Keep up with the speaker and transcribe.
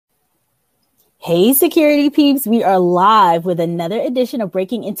Hey, security peeps. We are live with another edition of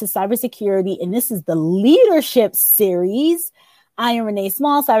Breaking into Cybersecurity, and this is the Leadership Series. I am Renee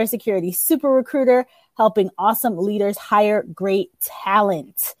Small, cybersecurity super recruiter, helping awesome leaders hire great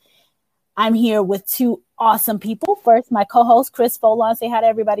talent. I'm here with two awesome people. First, my co-host, Chris Folon. Say hi to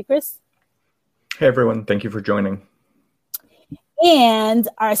everybody, Chris. Hey, everyone. Thank you for joining. And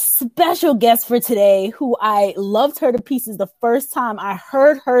our special guest for today, who I loved her to pieces the first time I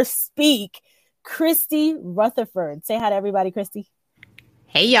heard her speak, Christy Rutherford. Say hi to everybody, Christy.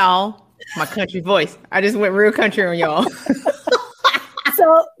 Hey, y'all. My country voice. I just went real country on y'all.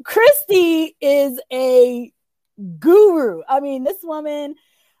 So Christy is a guru. I mean, this woman,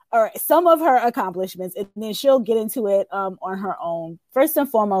 or some of her accomplishments, and then she'll get into it on her own. First and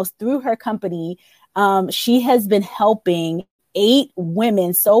foremost, through her company, she has been helping 8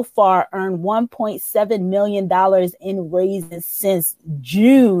 women so far earn $1.7 million in raises since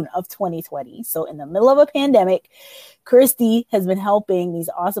June of 2020. So in the middle of a pandemic, Christy has been helping these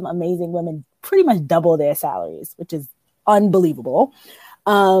awesome, amazing women pretty much double their salaries, which is unbelievable.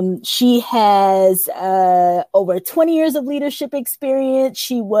 She has over 20 years of leadership experience.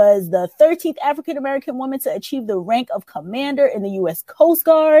 She was the 13th African-American woman to achieve the rank of commander in the U.S. Coast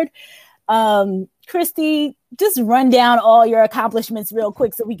Guard. Christy, just run down all your accomplishments real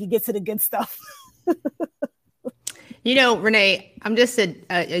quick so we can get to the good stuff. You know, Renee, I'm just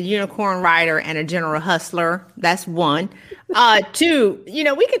a unicorn rider and a general hustler. That's one. 2,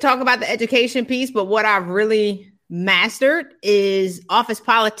 we can talk about the education piece, but what I've really mastered is office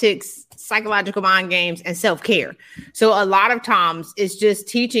politics, psychological mind games, and self-care. So a lot of times it's just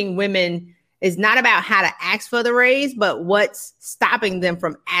teaching women. It's not about how to ask for the raise, but what's stopping them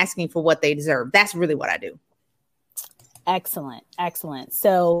from asking for what they deserve. That's really what I do. Excellent. Excellent.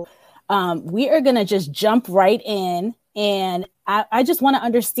 So we are going to just jump right in. And I just want to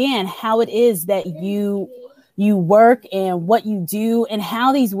understand how it is that you work and what you do and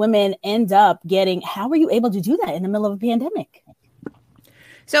how these women end up how were you able to do that in the middle of a pandemic?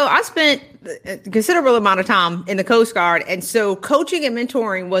 So I spent a considerable amount of time in the Coast Guard. And so coaching and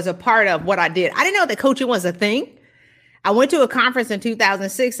mentoring was a part of what I did. I didn't know that coaching was a thing. I went to a conference in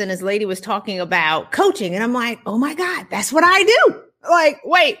 2006 and this lady was talking about coaching. And I'm like, oh my God, that's what I do. Like,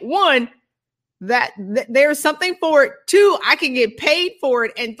 wait, 1, that there's something for it. 2, I can get paid for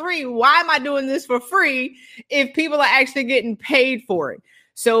it. And 3, why am I doing this for free if people are actually getting paid for it?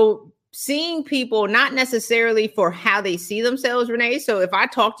 So seeing people not necessarily for how they see themselves, Renee. So if I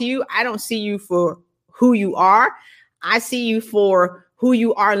talk to you, I don't see you for who you are. I see you for who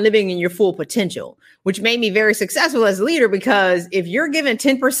you are living in your full potential, which made me very successful as a leader, because if you're given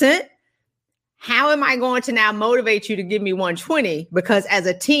 10%, how am I going to now motivate you to give me 120? Because as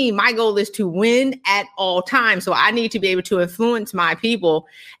a team, my goal is to win at all times. So I need to be able to influence my people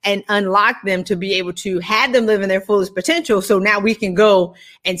and unlock them to be able to have them live in their fullest potential. So now we can go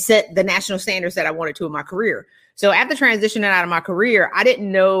and set the national standards that I wanted to in my career. So after transitioning out of my career, I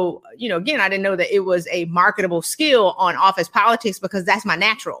didn't know, I didn't know that it was a marketable skill on office politics, because that's my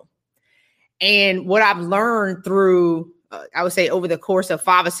natural. And what I've learned through I would say over the course of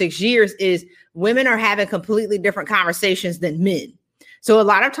 5 or 6 years is women are having completely different conversations than men. So a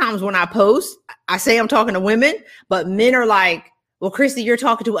lot of times when I post, I say I'm talking to women, but men are like, well, Christy, you're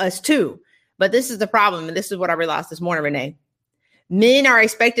talking to us too. But this is the problem. And this is what I realized this morning, Renee. Men are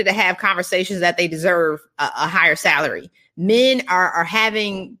expected to have conversations that they deserve a higher salary. Men are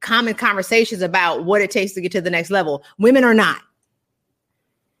having common conversations about what it takes to get to the next level. Women are not.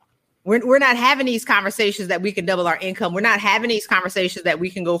 We're not having these conversations that we can double our income. We're not having these conversations that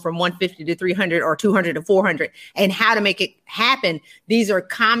we can go from 150 to 300 or 200 to 400 and how to make it happen. These are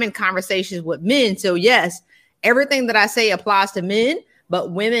common conversations with men. So yes, everything that I say applies to men,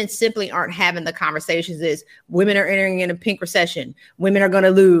 but women simply aren't having the conversations. Is women are entering in a pink recession. Women are going to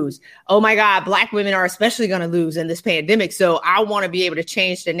lose. Oh my God, Black women are especially going to lose in this pandemic. So I want to be able to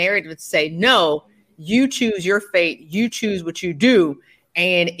change the narrative to say, no, you choose your fate. You choose what you do.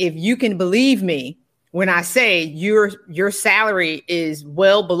 And if you can believe me when I say your salary is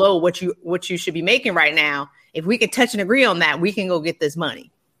well below what you should be making right now, if we can touch and agree on that, we can go get this money.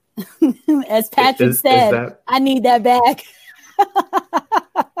 As Patrick said, I need that back.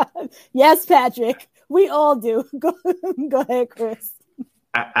 Yes, Patrick, we all do. Go ahead, Chris.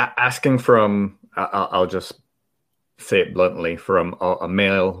 Asking from, I'll just say it bluntly, from a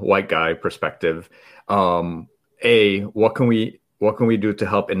male white guy perspective, what can we do to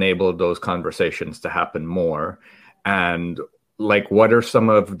help enable those conversations to happen more? And what are some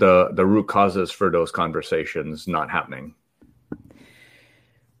of the root causes for those conversations not happening?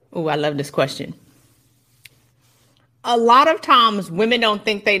 Oh, I love this question. a lot of times women don't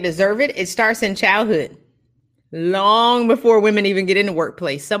think they deserve it. It starts in childhood. Long before women even get in the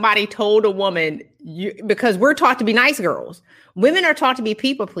workplace, somebody told a woman, because we're taught to be nice girls. Women are taught to be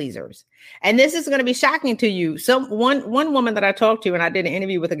people pleasers. And this is going to be shocking to you. One woman that I talked to, and I did an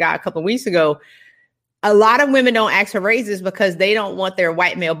interview with a guy a couple of weeks ago, a lot of women don't ask for raises because they don't want their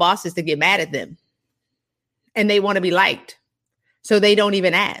white male bosses to get mad at them. And they want to be liked. So they don't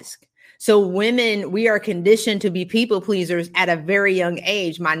even ask. So women, we are conditioned to be people pleasers at a very young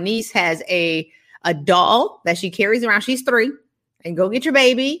age. My niece has a doll that she carries around. She's 3. And go get your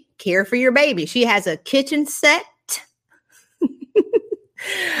baby, care for your baby. She has a kitchen set,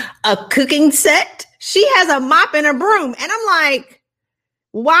 a cooking set. She has a mop and a broom. And I'm like,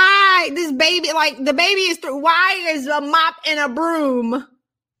 why this baby, like the baby is, why is a mop and a broom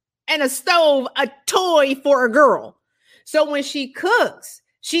and a stove a toy for a girl? So when she cooks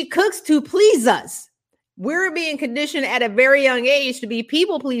to please us. We're being conditioned at a very young age to be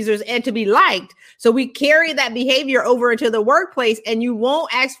people pleasers and to be liked. So we carry that behavior over into the workplace, and you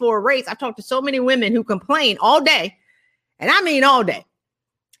won't ask for a raise. I've talked to so many women who complain all day, and I mean all day,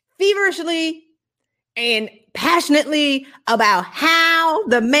 feverishly and passionately about how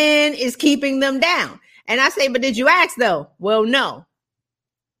the man is keeping them down. And I say, but did you ask though? Well, no.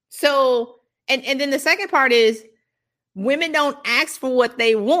 So, and then the second part is women don't ask for what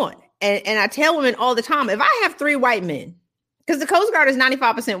they want. And I tell women all the time, if I have 3 white men, because the Coast Guard is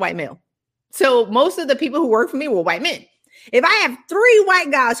 95% white male. So most of the people who work for me were white men. If I have 3 white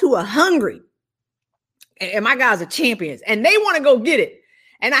guys who are hungry, and my guys are champions, and they want to go get it,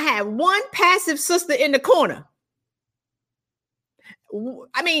 and I have 1 passive sister in the corner.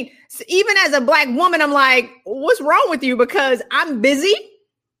 I mean, even as a Black woman, I'm like, what's wrong with you? Because I'm busy.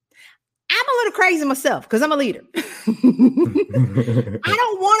 I'm a little crazy myself because I'm a leader. I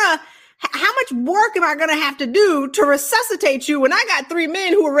don't want to. How much work am I going to have to do to resuscitate you when I got 3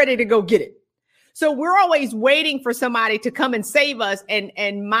 men who are ready to go get it? So we're always waiting for somebody to come and save us.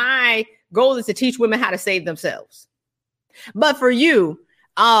 And my goal is to teach women how to save themselves. But for you,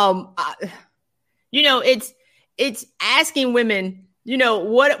 it's asking women,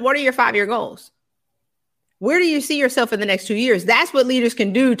 what are your 5-year goals? Where do you see yourself in the next 2 years? That's what leaders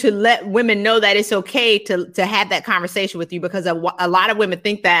can do to let women know that it's okay to have that conversation with you, because a lot of women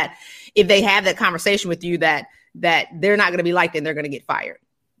think that if they have that conversation with you, that they're not going to be liked and they're going to get fired.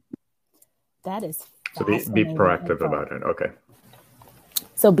 That is so be proactive about it. Okay.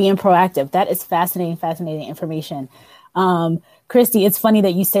 So being proactive, that is fascinating information. Christy, it's funny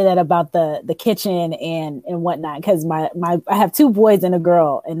that you say that about the kitchen and whatnot, because I have 2 boys and a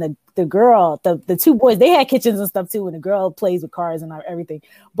girl, and the girl, the 2 boys, they had kitchens and stuff too, and the girl plays with cars and everything.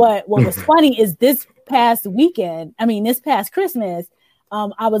 But what was funny is this past Christmas,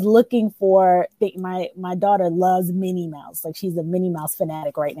 I was looking for my daughter loves Minnie Mouse. Like, she's a Minnie Mouse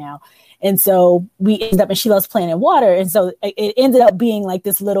fanatic right now. And so we ended up, and she loves playing in water. And so it ended up being like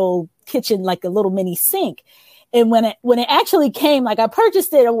this little kitchen, like a little mini sink. And when it actually came, like, I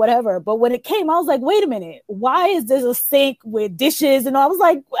purchased it or whatever, but when it came, I was like, wait a minute, why is this a sink with dishes? And I was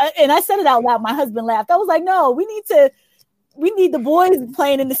like, and I said it out loud. My husband laughed. I was like, no, we need the boys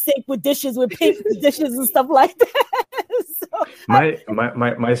playing in the sink with dishes, with pink dishes and stuff like that. So, my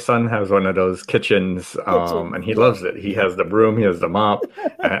son has one of those kitchens, and he loves it. He has the broom, he has the mop,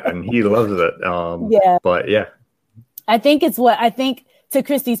 and he loves it. Yeah. But yeah, I think to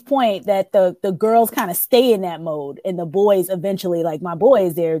Christy's point, that the girls kind of stay in that mode, and the boys eventually, like my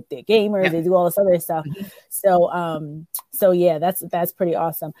boys, they're gamers, They do all this other stuff. So yeah, that's pretty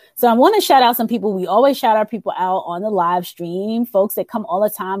awesome. So I want to shout out some people. We always shout our people out on the live stream, folks that come all the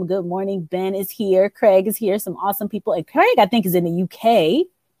time. Good morning. Ben is here. Craig is here. Some awesome people. And Craig, I think, is in the UK.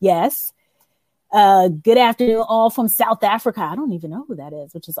 Yes. Good afternoon, all from South Africa. I don't even know who that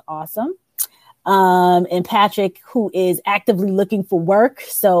is, which is awesome. And Patrick, who is actively looking for work.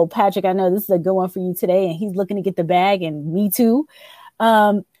 So Patrick, I know this is a good one for you today, and he's looking to get the bag, and me too.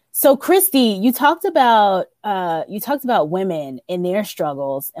 So Christy, you talked about women and their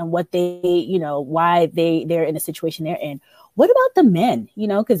struggles and what they, why they're in the situation they're in. What about the men?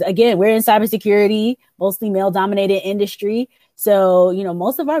 Because again, we're in cybersecurity, mostly male dominated industry. So,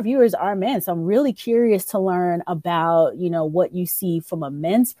 most of our viewers are men. So I'm really curious to learn about, what you see from a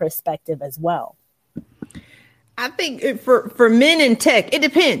men's perspective as well. I think for men in tech, it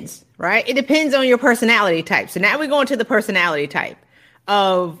depends, right? It depends on your personality type. So now we go into the personality type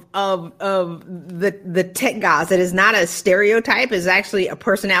of the tech guys. That is not a stereotype, is actually a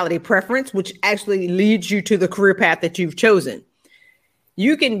personality preference, which actually leads you to the career path that you've chosen.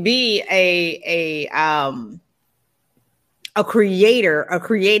 You can be a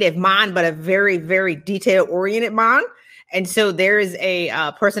creative mind, but a very, very detail oriented mind. And so there is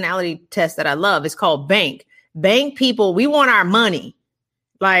a personality test that I love. It's called Bank. Bank people, we want our money.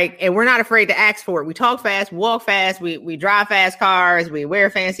 Like, and we're not afraid to ask for it. We talk fast, walk fast, we drive fast cars, we wear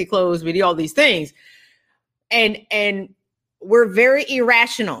fancy clothes, we do all these things. And we're very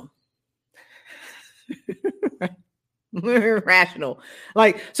irrational. We're irrational.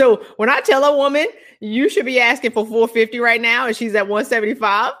 Like, so when I tell a woman you should be asking for $450 right now and she's at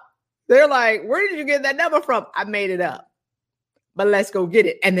 $175, they're like, where did you get that number from? I made it up. But let's go get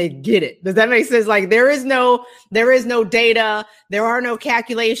it. And they get it. Does that make sense? Like, there is no data. There are no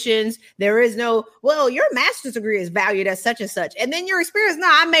calculations. There is no, well, your master's degree is valued as such and such. And then your experience, no,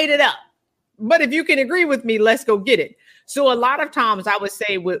 I made it up. But if you can agree with me, let's go get it. So a lot of times I would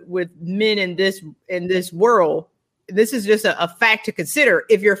say with men in this world, this is just a fact to consider.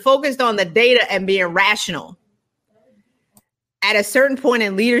 If you're focused on the data and being rational, at a certain point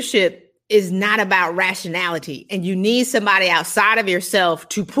in leadership, is not about rationality, and you need somebody outside of yourself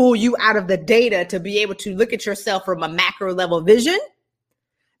to pull you out of the data to be able to look at yourself from a macro level vision.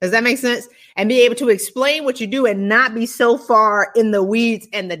 Does that make sense? And be able to explain what you do and not be so far in the weeds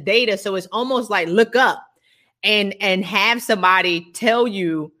and the data. So it's almost like look up and have somebody tell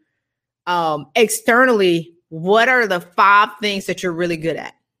you externally, what are the 5 things that you're really good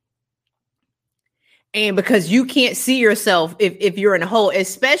at? And because you can't see yourself if you're in a hole,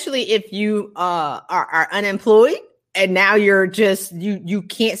 especially if you are unemployed and now you're just, you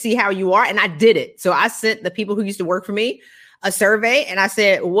can't see how you are. And I did it. So I sent the people who used to work for me a survey and I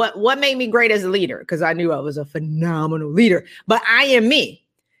said, what made me great as a leader? Because I knew I was a phenomenal leader, but I am me.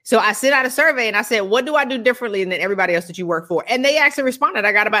 So I sent out a survey and I said, what do I do differently than everybody else that you work for? And they actually responded.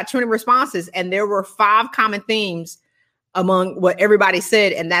 I got about 20 responses and there were 5 common themes among what everybody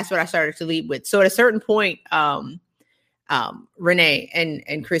said. And that's what I started to lead with. So at a certain point, Renee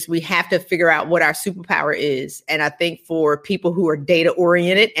and Chris, we have to figure out what our superpower is. And I think for people who are data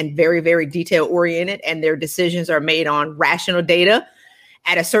oriented and very, very detail oriented, and their decisions are made on rational data,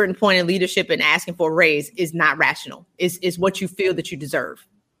 at a certain point in leadership, and asking for a raise is not rational. Is what you feel that you deserve.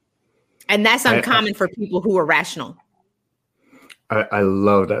 And that's uncommon for people who are rational. I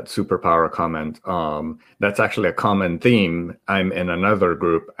love that superpower comment. That's actually a common theme. I'm in another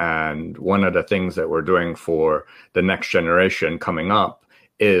group, and one of the things that we're doing for the next generation coming up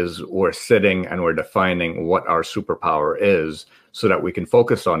is we're sitting and we're defining what our superpower is so that we can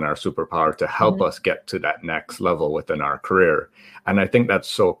focus on our superpower to help us get to that next level within our career. And I think that's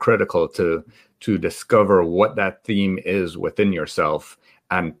so critical to discover what that theme is within yourself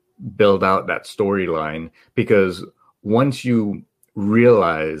and build out that storyline, because once you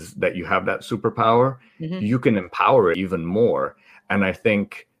realize that you have that superpower, you can empower it even more. And I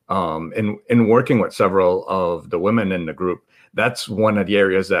think in working with several of the women in the group, that's one of the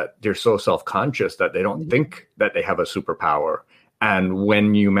areas that they're so self-conscious that they don't think that they have a superpower. And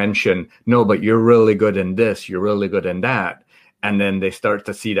when you mention, no, but you're really good in this, you're really good in that, and then they start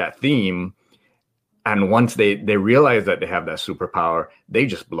to see that theme, and once they realize that they have that superpower, they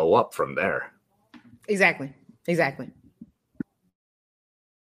just blow up from there. Exactly.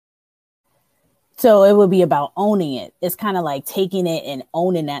 So it would be about owning it. It's kind of like taking it and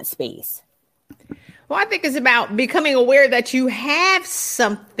owning that space. Well, I think it's about becoming aware that you have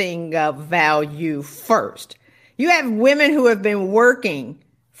something of value first. You have women who have been working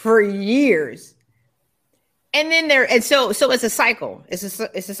for years. And then so it's a cycle. It's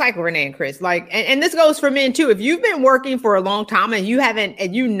a cycle, Renee and Chris. Like, and this goes for men too. If you've been working for a long time and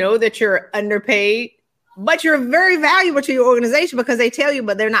you know that you're underpaid, but you're very valuable to your organization because they tell you,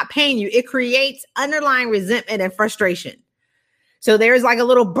 but they're not paying you, it creates underlying resentment and frustration. So there's like a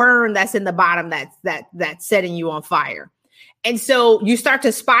little burn that's in the bottom that's setting you on fire. And so you start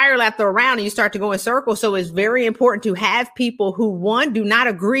to spiral after around and you start to go in circles. So it's very important to have people who, one, do not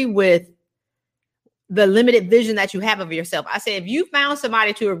agree with the limited vision that you have of yourself. I say, if you found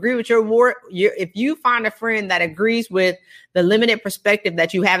somebody to agree with if you find a friend that agrees with the limited perspective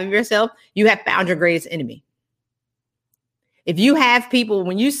that you have of yourself, you have found your greatest enemy. If you have people,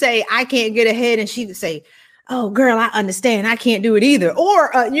 when you say, I can't get ahead, and she say, oh, girl, I understand, I can't do it either.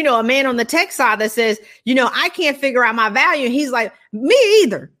 Or, a man on the tech side that says, I can't figure out my value. And he's like, me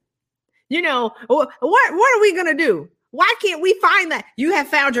either. What are we going to do? Why can't we find that? You have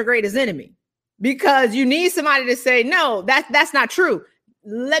found your greatest enemy. Because you need somebody to say, no, that's not true.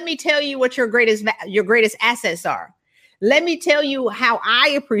 Let me tell you what your greatest assets are. Let me tell you how I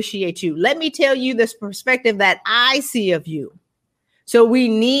appreciate you. Let me tell you this perspective that I see of you. So we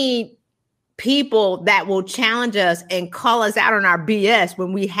need people that will challenge us and call us out on our BS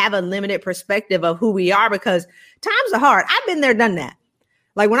when we have a limited perspective of who we are, because times are hard. I've been there, done that.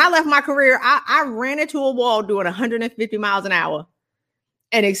 Like when I left my career, I ran into a wall doing 150 miles an hour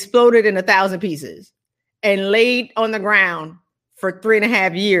and exploded in 1,000 pieces and laid on the ground for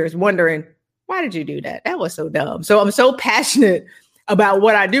 3.5 years wondering, why did you do that? That was so dumb. So I'm so passionate about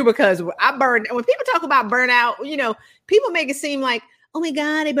what I do, because I burned. When people talk about burnout, you know, people make it seem like, oh my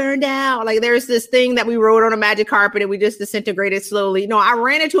God, I burned out. Like there's this thing that we rode on a magic carpet and we just disintegrated slowly. No, I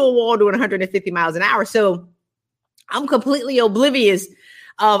ran into a wall doing 150 miles an hour. So I'm completely oblivious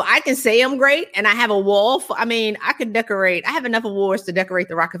of, I can say I'm great and I have a wall. I could decorate. I have enough awards to decorate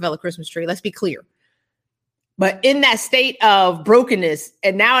the Rockefeller Christmas tree. Let's be clear. But in that state of brokenness,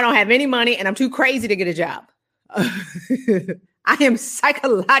 and now I don't have any money and I'm too crazy to get a job. I am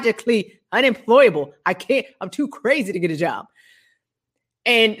psychologically unemployable. I'm too crazy to get a job.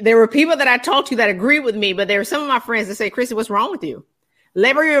 And there were people that I talked to that agreed with me, but there were some of my friends that say, Chrissy, what's wrong with you?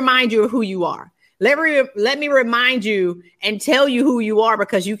 Let me remind you of who you are. Let me remind you and tell you who you are,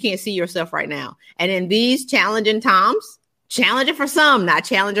 because you can't see yourself right now. And in these challenging times, challenging for some, not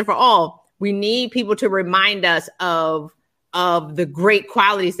challenging for all, we need people to remind us of the great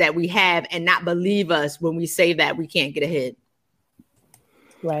qualities that we have and not believe us when we say that we can't get ahead.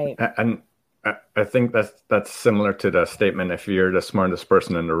 Right. And I think that's similar to the statement, if you're the smartest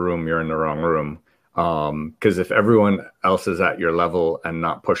person in the room, you're in the wrong room. Because if everyone else is at your level and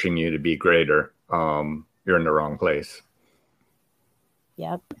not pushing you to be greater, you're in the wrong place.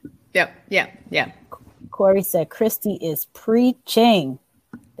 Yep. Corey said, Christy is preaching.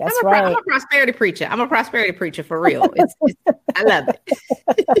 That's right. I'm a prosperity preacher. I'm a prosperity preacher for real. I love it.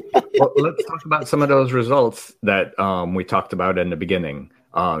 Well, let's talk about some of those results that we talked about in the beginning,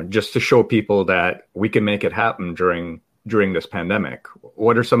 just to show people that we can make it happen during this pandemic.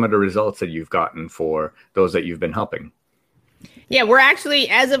 What are some of the results that you've gotten for those that you've been helping? Yeah, we're actually,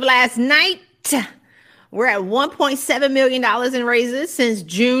 as of last night, we're at $1.7 million in raises since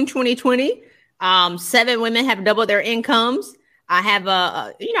June 2020. 7 women have doubled their incomes. I have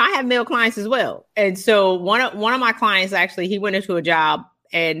I have male clients as well. And so one of my clients, actually, he went into a job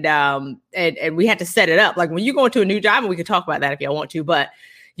and we had to set it up. Like when you go into a new job, and we can talk about that if y'all want to, but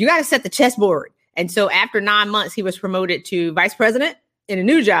you got to set the chessboard. And so after 9 months, he was promoted to vice president in a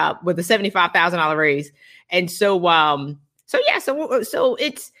new job with a $75,000 raise. And so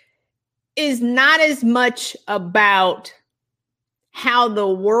it's is not as much about how the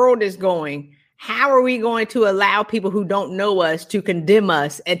world is going. How are we going to allow people who don't know us to condemn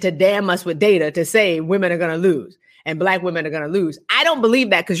us and to damn us with data to say women are going to lose and Black women are going to lose? I don't believe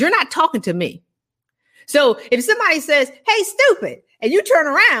that, because you're not talking to me. So if somebody says, hey, stupid, and you turn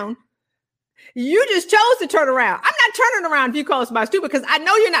around, you just chose to turn around. I'm not turning around if you call somebody stupid, because I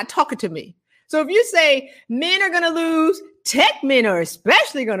know you're not talking to me. So if you say men are going to lose, tech men are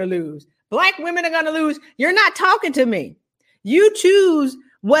especially going to lose, Black women are going to lose, you're not talking to me. You choose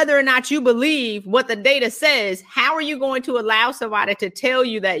whether or not you believe what the data says. How are you going to allow somebody to tell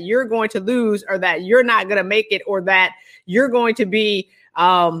you that you're going to lose, or that you're not going to make it, or that you're going to be,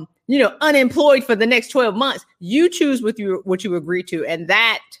 unemployed for the next 12 months? You choose what you agree to. And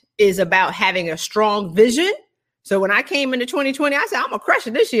that is about having a strong vision. So when I came into 2020, I said, I'm going to crush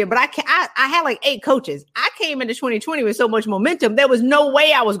it this year, but I had like 8 coaches. I came into 2020 with so much momentum. There was no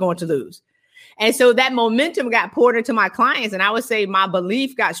way I was going to lose. And so that momentum got poured into my clients. And I would say my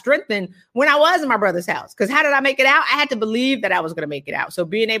belief got strengthened when I was in my brother's house. Because how did I make it out? I had to believe that I was going to make it out. So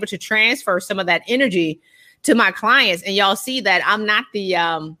being able to transfer some of that energy to my clients, and y'all see that I'm not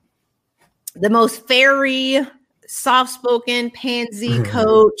the most fairy, soft-spoken pansy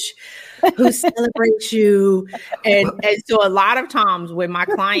coach who celebrates you. And so a lot of times when my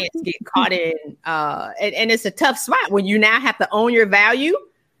clients get caught in, and it's a tough spot when you now have to own your value.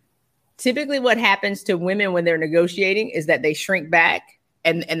 Typically what happens to women when they're negotiating is that they shrink back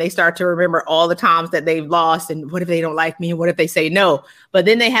and they start to remember all the times that they've lost. And what if they don't like me? And what if they say no? But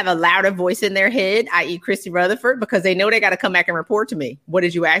then they have a louder voice in their head, i.e. Christy Rutherford, because they know they got to come back and report to me. What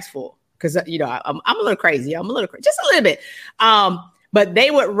did you ask for? Because, I'm a little crazy. Just a little bit. But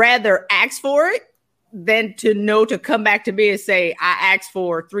they would rather ask for it than to come back to me and say, I asked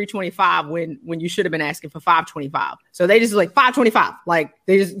for 325 when you should have been asking for 525. So they just like 525, like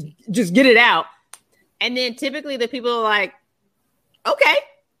they just get it out. And then typically the people are like, okay.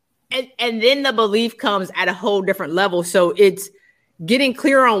 And then the belief comes at a whole different level. So it's getting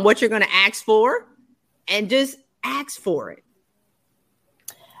clear on what you're going to ask for and just ask for it.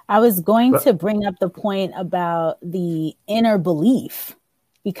 I was going to bring up the point about the inner belief,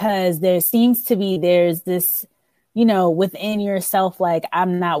 because there's this, within yourself, like,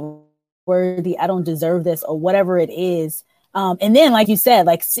 I'm not worthy, I don't deserve this, or whatever it is. And then, like you said,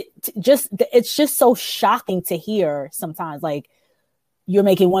 like it's just so shocking to hear sometimes, like, you're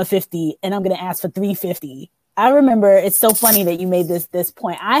making 150 and I'm going to ask for 350. I remember, it's so funny that you made this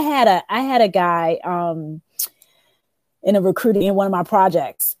point. I had a guy in a recruiting in one of my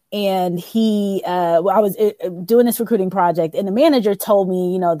projects, and I was doing this recruiting project, and the manager told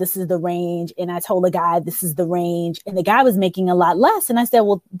me, this is the range, and I told the guy this is the range, and the guy was making a lot less, and I said,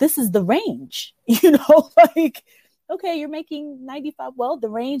 well, this is the range, like, okay, you're making 95. Well, the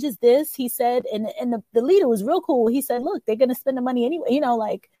range is this, he said, and the leader was real cool. He said, look, they're going to spend the money anyway,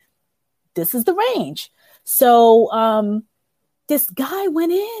 like, this is the range. So this guy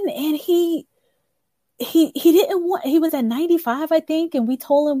went in, and he didn't want, he was at 95, I think. And we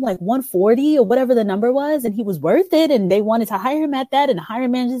told him like 140 or whatever the number was, and he was worth it. And they wanted to hire him at that. And the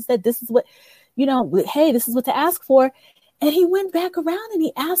hiring manager said, this is what, hey, this is what to ask for. And he went back around and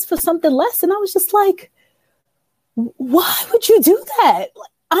he asked for something less. And I was just like, why would you do that?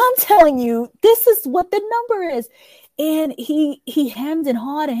 I'm telling you, this is what the number is. And he hemmed and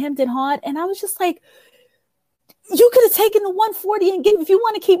hawed. And I was just like, you could have taken the 140 and if you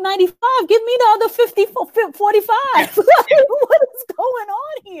want to keep 95, give me the other 45. What is going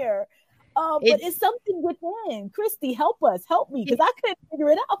on here? But it's something within. Christy, help me, because I couldn't figure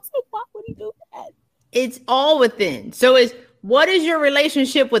it out. I was like, why would he do that? It's all within. So what is your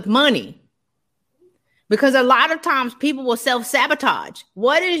relationship with money? Because a lot of times people will self-sabotage.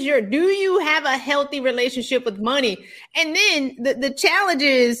 Do you have a healthy relationship with money? And then the challenge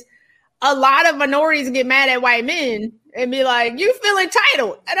is, a lot of minorities get mad at white men and be like, you feel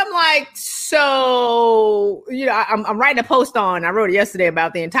entitled. And I'm like, so, I'm writing a post I wrote it yesterday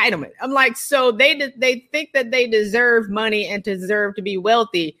about the entitlement. I'm like, so they think that they deserve money and deserve to be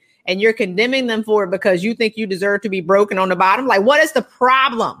wealthy, and you're condemning them for it because you think you deserve to be broken on the bottom. Like, what is the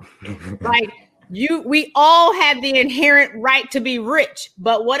problem? Like, we all have the inherent right to be rich,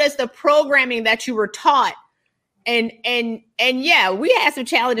 but what is the programming that you were taught? And yeah, we had some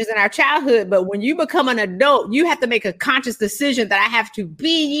challenges in our childhood, but when you become an adult, you have to make a conscious decision that I have to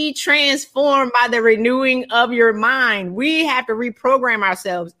be ye transformed by the renewing of your mind. We have to reprogram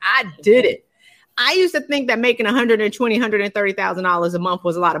ourselves. I did it. I used to think that making $130,000 a month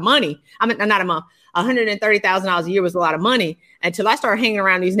was a lot of money. I mean, not a month, $130,000 a year was a lot of money, until I started hanging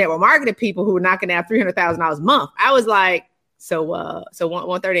around these network marketing people who were knocking out $300,000 a month. I was like, so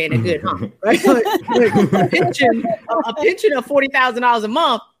 130 ain't a good, huh? Right? a pension of $40,000 a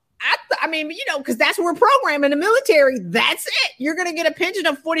month. I mean, because that's what we're programmed in the military. That's it. You're going to get a pension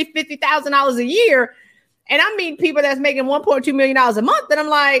of $40,000, $50,000 a year. And I mean, people that's making $1.2 million a month. And I'm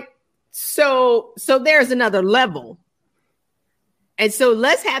like, so there's another level. And so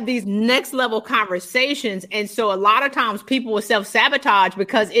let's have these next level conversations. And so a lot of times people will self-sabotage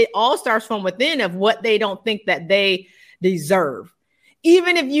because it all starts from within of what they don't think that they deserve.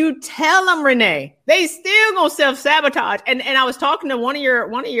 Even if you tell them, Renee, they still gonna self-sabotage. And I was talking to one of your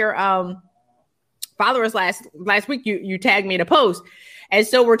followers last week. You tagged me in a post. And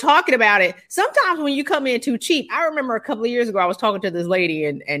so we're talking about it. Sometimes when you come in too cheap, I remember a couple of years ago, I was talking to this lady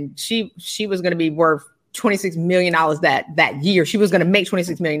and she was going to be worth $26 million that year. She was going to make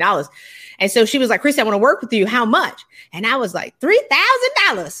 $26 million. And so she was like, Christy, I want to work with you. How much? And I was like,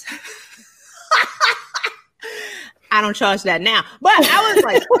 $3,000. I don't charge that now, but I was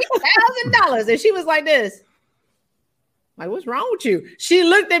like, $3,000. And she was like this. Like, what's wrong with you? She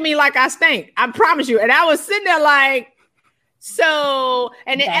looked at me like I stink. I promise you. And I was sitting there like,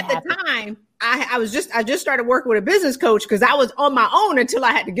 and at the time I just started working with a business coach because I was on my own until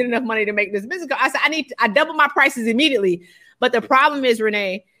I had to get enough money to make this business. I said, I doubled my prices immediately. But the problem is,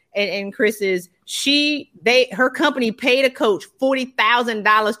 Renee and Chris, is her company paid a coach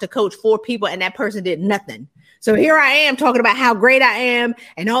 $40,000 to coach 4 people, and that person did nothing. So here I am talking about how great I am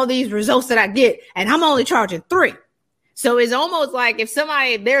and all these results that I get, and I'm only charging 3. So it's almost like if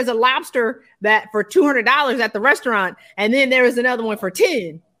there's a lobster that for $200 at the restaurant, and then there is another one for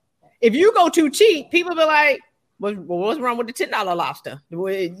 10. If you go too cheap, people be like, what's wrong with the $10 lobster?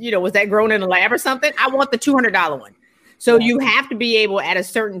 Was that grown in a lab or something? I want the $200 one. So you have to be able at a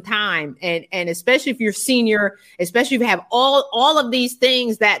certain time, and especially if you're senior, especially if you have all of these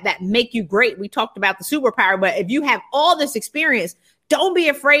things that make you great. We talked about the superpower, but if you have all this experience, don't be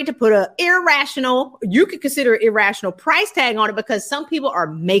afraid to put you could consider irrational price tag on it, because some people are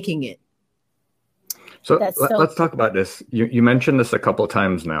making it. So let's talk about this. You mentioned this a couple of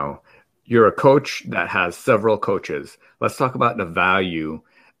times now. You're a coach that has several coaches. Let's talk about the value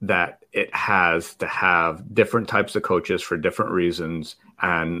that it has to have different types of coaches for different reasons,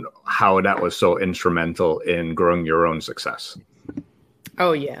 and how that was so instrumental in growing your own success.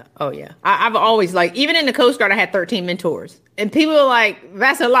 Oh yeah. I've always even in the Coast Guard, I had 13 mentors, and people are like,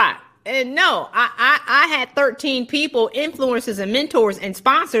 that's a lot. And no, I had 13 people, influencers and mentors and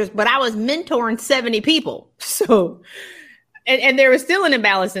sponsors, but I was mentoring 70 people. So, and there was still an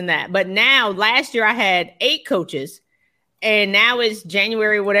imbalance in that. But now, last year I had 8 coaches, and now it's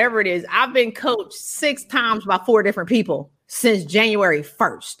January, whatever it is. I've been coached 6 times by 4 different people since January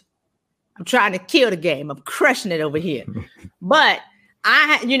 1st. I'm trying to kill the game. I'm crushing it over here. But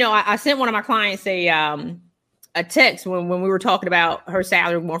I sent one of my clients a text when we were talking about her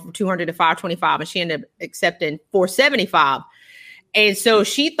salary going from $200 to $525, and she ended up accepting $475. And so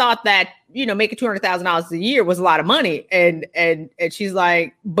she thought that, making $200,000 a year was a lot of money. And she's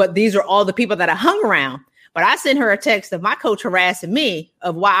like, but these are all the people that I hung around. But I sent her a text of my coach harassing me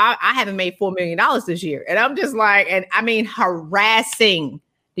of why I haven't made $4 million this year. And I'm just like, and I mean, harassing.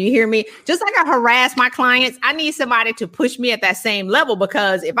 Do you hear me? Just like I harass my clients, I need somebody to push me at that same level,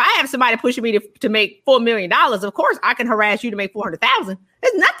 because if I have somebody pushing me to make $4 million, of course I can harass you to make 400,000.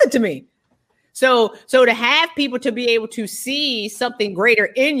 It's nothing to me. So to have people to be able to see something greater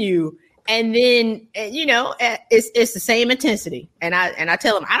in you, and then, it's the same intensity. And I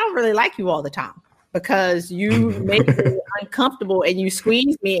tell them, I don't really like you all the time, because you make me uncomfortable and you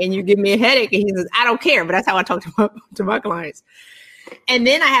squeeze me and you give me a headache. And he says, I don't care. But that's how I talk to my clients. And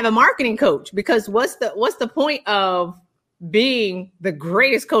then I have a marketing coach, because what's the point of being the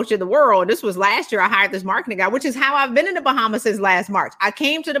greatest coach in the world? This was last year. I hired this marketing guy, which is how I've been in the Bahamas since last March. I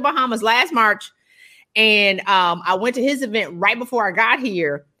came to the Bahamas last March, and I went to his event right before I got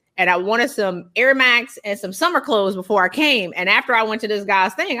here. And I wanted some Air Max and some summer clothes before I came. And after I went to this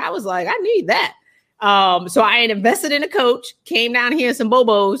guy's thing, I was like, I need that. So I had invested in a coach, came down here in some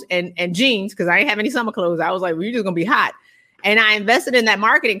Bobos and jeans, because I didn't have any summer clothes. I was like, well, you're just going to be hot. And I invested in that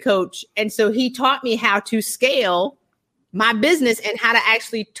marketing coach. And so he taught me how to scale my business and how to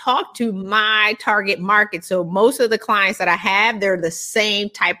actually talk to my target market. So most of the clients that I have, they're the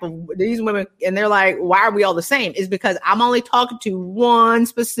same type of these women. And they're like, why are we all the same? It's because I'm only talking to one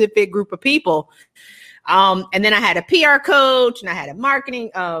specific group of people. And then I had a PR coach, and I had a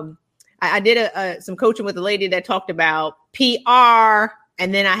marketing. I did some coaching with a lady that talked about PR.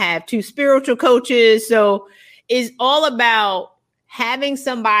 And then I have 2 spiritual coaches. So it's all about having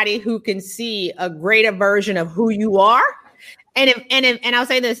somebody who can see a greater version of who you are. And I'll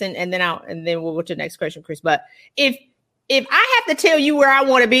say this, and then we'll go to the next question, Chris. But if I have to tell you where I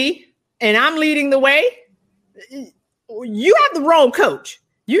want to be and I'm leading the way, you have the wrong coach.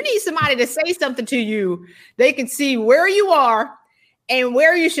 You need somebody to say something to you. They can see where you are and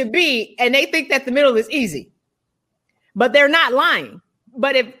where you should be, and they think that the middle is easy, but they're not lying.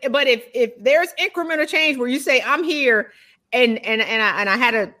 But if there's incremental change where you say, I'm here, and I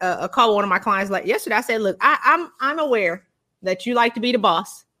had a call with one of my clients like yesterday. I said, look, I'm aware that you like to be the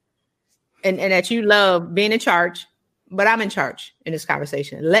boss and that you love being in charge, but I'm in charge in this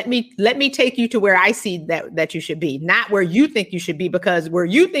conversation. Let me take you to where I see that you should be, not where you think you should be, because where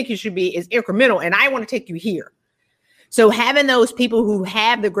you think you should be is incremental, and I want to take you here. So having those people who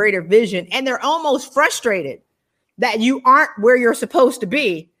have the greater vision, and they're almost frustrated that you aren't where you're supposed to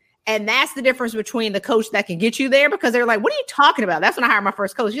be. And that's the difference between the coach that can get you there, because they're like, what are you talking about? That's when I hired my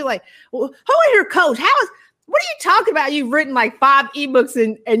first coach. You're like, well, who is your coach? What are you talking about? You've written like 5 ebooks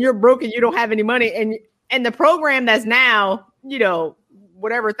and you're broke and you don't have any money. And the program that's now,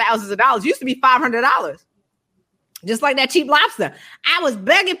 whatever, thousands of dollars used to be $500. Just like that cheap lobster. I was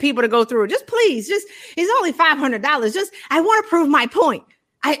begging people to go through it. It's only $500. I want to prove my point.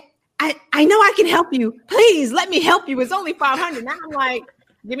 I know I can help you. Please let me help you. It's only $500. Now I'm like,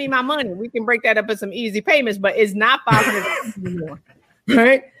 give me my money. We can break that up in some easy payments, but it's not $500 anymore.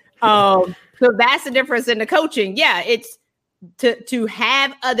 Right? So that's the difference in the coaching. Yeah, it's to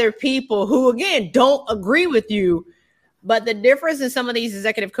have other people who, again, don't agree with you. But the difference in some of these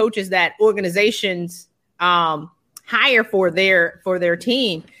executive coaches that organizations hire for their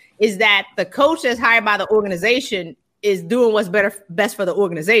team is that the coach that's hired by the organization is doing what's best for the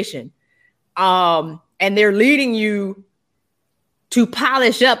organization. And they're leading you to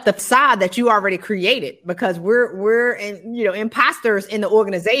polish up the facade that you already created, because we're imposters in the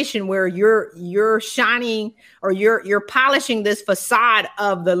organization where you're shining, or you're polishing this facade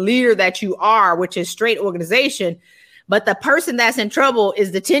of the leader that you are, which is straight organization. But the person that's in trouble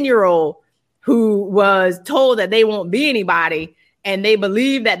is the 10-year-old who was told that they won't be anybody, and they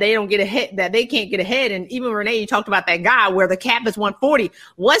believe that they don't get ahead, that they can't get ahead. And even Renee, you talked about that guy where the cap is 140.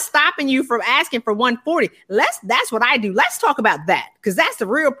 What's stopping you from asking for 140? That's what I do. Let's talk about that, because that's the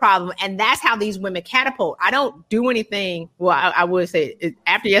real problem. And that's how these women catapult. I don't do anything. Well, I would say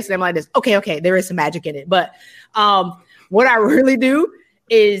after yesterday, I'm like this. Okay. There is some magic in it. But what I really do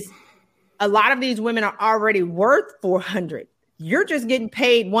is a lot of these women are already worth 400. You're just getting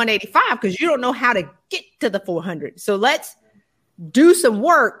paid 185 because you don't know how to get to the 400. So let's do some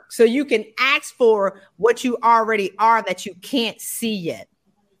work so you can ask for what you already are that you can't see yet.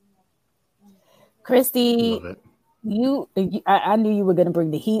 Christy, I knew you were going to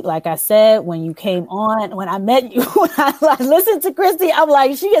bring the heat. Like I said, when you came on, when I met you, when I listened to Christy, I'm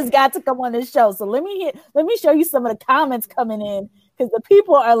like, she has got to come on this show. So let me show you some of the comments coming in, because the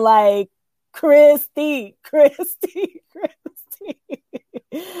people are like, Christy.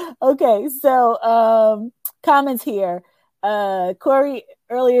 Okay, so comments here. Corey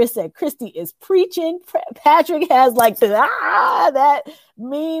earlier said Christy is preaching. Patrick has like that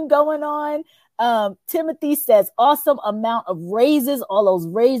meme going on. Timothy says awesome amount of raises, all those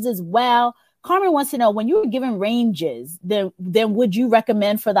raises. Wow. Carmen wants to know, when you were given ranges, then would you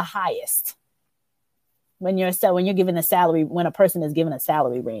recommend for the highest? When you're given a salary, when a person is given a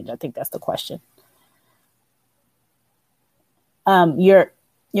salary range, I think that's the question. You're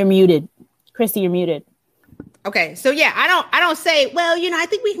muted, Christy. You're muted. Okay, so yeah, I don't say, well, I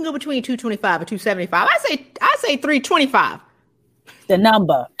think we can go between 225 and 275. I say 325. The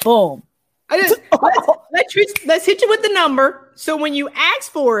number, boom. Let's hit you with the number. So when you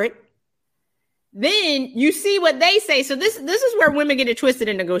ask for it, then you see what they say. So this is where women get it twisted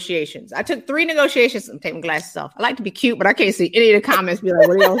in negotiations. I took 3 negotiations. I'm taking my glasses off. I like to be cute, but I can't see any of the comments. Be like,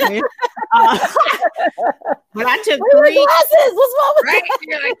 what are y'all saying? But I took 3 glasses. What's wrong with right?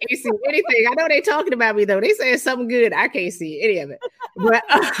 I can't see anything. I know they talking about me though. They saying something good. I can't see any of it. But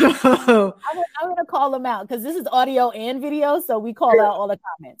I'm gonna call them out because this is audio and video, so we call out all the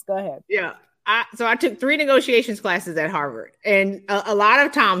comments. Go ahead. Yeah. So I took 3 negotiations classes at Harvard, and a lot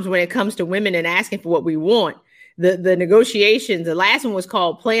of times when it comes to women and asking for what we want, the negotiations, the last one was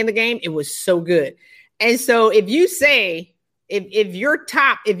called Playing the Game. It was so good. And so if you say, if you're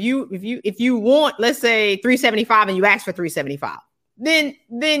top, if you want, let's say 375 and you ask for 375, then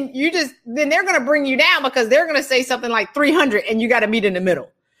they're going to bring you down because they're going to say something like 300 and you got to meet in the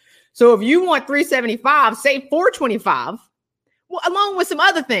middle. So if you want 375, say 425, well, along with some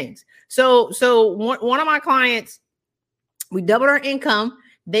other things. So one of my clients, we doubled her income.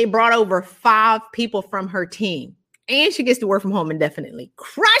 They brought over 5 people from her team, and she gets to work from home indefinitely,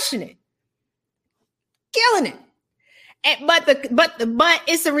 crushing it, killing it. But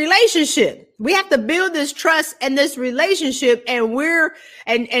it's a relationship. We have to build this trust and this relationship, and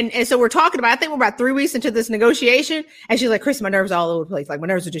so we're talking about. I think we're about 3 weeks into this negotiation, and she's like, "Chris, my nerves are all over the place. Like my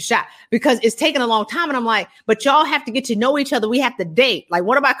nerves are just shot because it's taking a long time." And I'm like, "But y'all have to get to know each other. We have to date." Like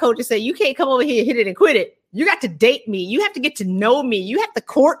one of my coaches said, "You can't come over here, hit it, and quit it. You got to date me. You have to get to know me. You have to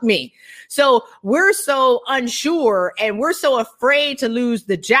court me." So we're so unsure and we're so afraid to lose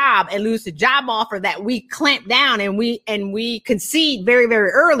the job and lose the job offer that we clamp down and we concede very, very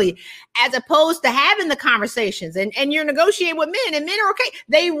early, as opposed to having the conversations and you're negotiating with men, and men are okay.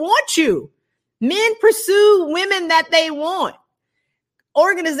 They want you. Men pursue women that they want.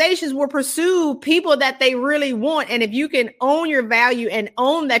 Organizations will pursue people that they really want. And if you can own your value and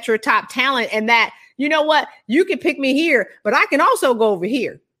own that you're top talent and that, you know what, you can pick me here, but I can also go over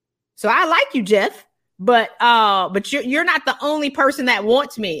here. So I like you, Jeff, but you're not the only person that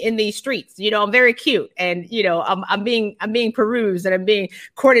wants me in these streets. I'm very cute, and I'm being perused and I'm being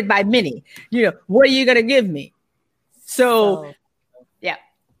courted by many. What are you gonna give me? So yeah.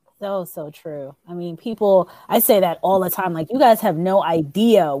 So true. I mean, I say that all the time. Like, you guys have no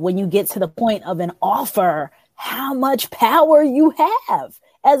idea when you get to the point of an offer, how much power you have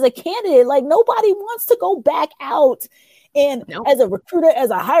as a candidate. Like, nobody wants to go back out. And as a recruiter,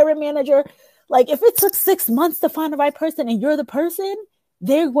 as a hiring manager, like if it took 6 months to find the right person and you're the person,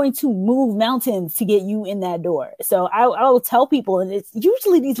 they're going to move mountains to get you in that door. So I will tell people, and it's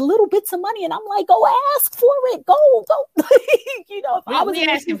usually these little bits of money, and I'm like, go ask for it. Go. If I was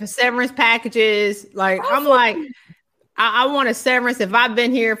asking for severance packages, like I'm like, I want a severance. If I've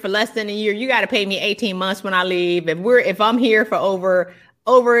been here for less than a year, you got to pay me 18 months when I leave. If I'm here for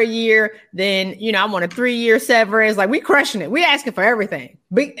over a year, then I want a 3-year severance. Like, we crushing it. We asking for everything.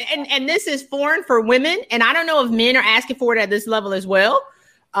 And this is foreign for women. And I don't know if men are asking for it at this level as well.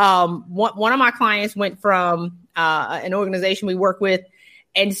 One of my clients went from an organization we work with.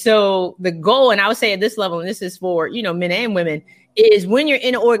 And so the goal, and I would say at this level, and this is for, men and women, is when you're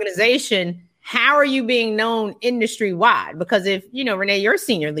in an organization, how are you being known industry wide? Because if, Renee, you're a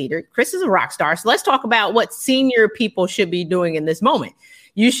senior leader, Chris is a rock star. So let's talk about what senior people should be doing in this moment.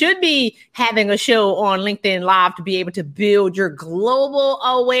 You should be having a show on LinkedIn Live to be able to build your global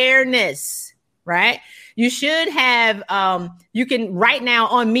awareness, right? You should have, you can right now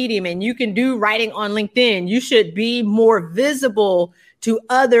on Medium, and you can do writing on LinkedIn. You should be more visible to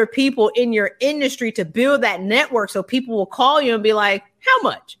other people in your industry to build that network. So people will call you and be like, how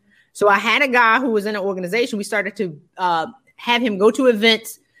much? So I had a guy who was in an organization. We started to have him go to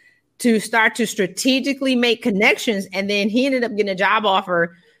events to start to strategically make connections. And then he ended up getting a job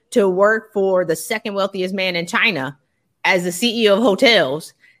offer to work for the second wealthiest man in China as the CEO of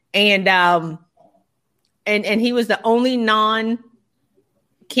hotels. And he was the only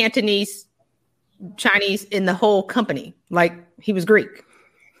non-Cantonese Chinese in the whole company. Like, he was Greek.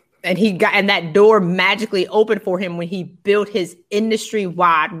 And that door magically opened for him when he built his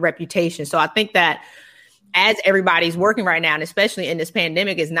industry-wide reputation. So I think that as everybody's working right now, and especially in this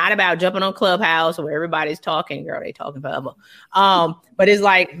pandemic, it's not about jumping on Clubhouse where everybody's talking. Girl, they talking forever. But it's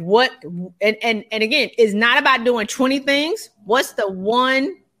like, what, and again, it's not about doing 20 things. What's the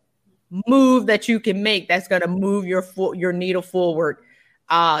one move that you can make that's going to move your needle forward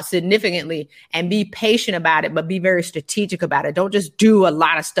significantly, and be patient about it, but be very strategic about it. Don't just do a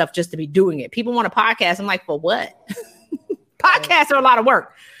lot of stuff just to be doing it. People want a podcast. I'm like, for what? Podcasts are a lot of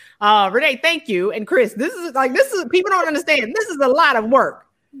work. Renee, thank you. And Chris, this is people don't understand. This is a lot of work.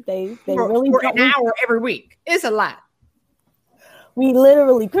 They for an hour every week. It's a lot.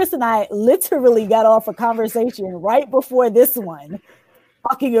 Chris and I literally got off a conversation right before this one,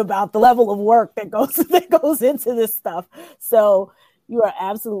 talking about the level of work that goes into this stuff. So you are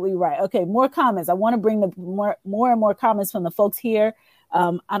absolutely right. Okay, more comments. I want to bring the more and more comments from the folks here.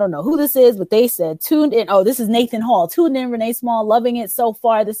 I don't know who this is, but they said tuned in. Oh, this is Nathan Hall. Tuned in, Renee Small, loving it so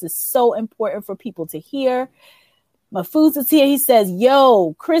far. This is so important for people to hear. Mafuz is here. He says,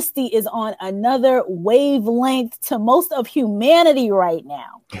 yo, Christy is on another wavelength to most of humanity right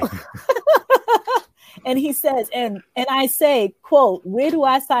now. And he says, and I say, quote, where do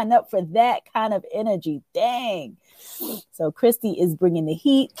I sign up for that kind of energy? Dang. So Christy is bringing the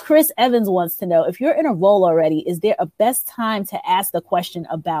heat. Chris Evans wants to know, if you're in a role already, is there a best time to ask the question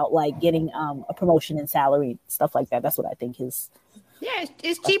about like getting a promotion and salary, stuff like that? That's what I think is. Yeah,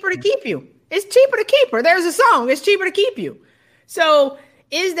 it's cheaper to keep you. It's cheaper to keep her. There's a song. It's cheaper to keep you. So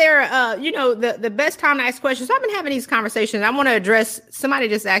is there, the best time to ask questions? So I've been having these conversations. I want to address, somebody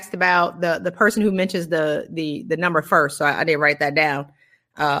just asked about the person who mentions the number first. So I did write that down.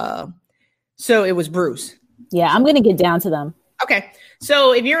 So it was Bruce. Yeah, I'm going to get down to them. Okay.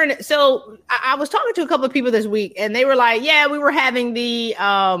 So if you're I was talking to a couple of people this week, and they were like, yeah, we were having the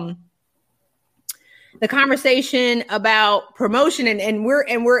conversation about promotion, and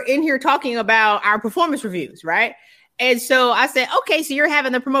we're in here talking about our performance reviews, right? And so I said, okay, so you're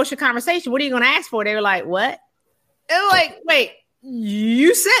having the promotion conversation. What are you going to ask for? They were like, what? And I'm like, wait,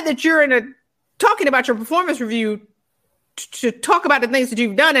 you said that you're talking about your performance review to talk about the things that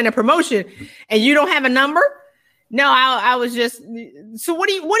you've done in a promotion, and you don't have a number? No, I was just, so what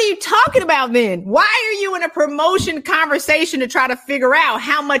are you talking about then? Why are you in a promotion conversation to try to figure out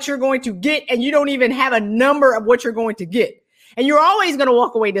how much you're going to get, and you don't even have a number of what you're going to get? And you're always going to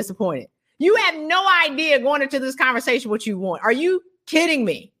walk away disappointed. You have no idea going into this conversation what you want. Are you kidding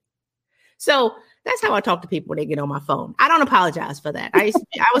me? So that's how I talk to people when they get on my phone. I don't apologize for that. I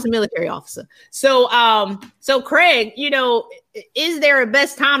was a military officer. So Craig, is there a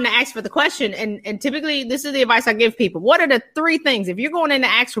best time to ask for the question? And typically this is the advice I give people. What are the three things, if you're going in to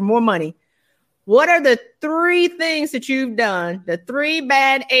ask for more money, what are the three things that you've done, the three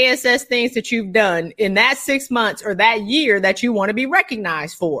bad ASS things that you've done in that 6 months or that year that you want to be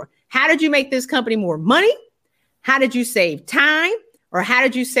recognized for? How did you make this company more money? How did you save time? Or how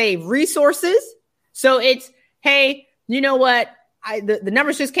did you save resources? So it's, hey, you know what? The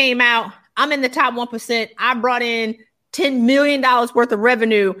numbers just came out. I'm in the top 1%. I brought in $10 million worth of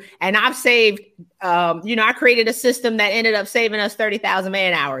revenue, and I've saved, I created a system that ended up saving us 30,000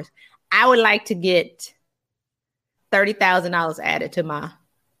 man hours. I would like to get $30,000 added to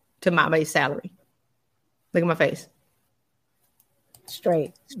my base salary. Look at my face.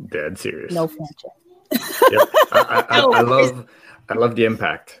 Straight. Dead serious. No flinching. Yep. I love the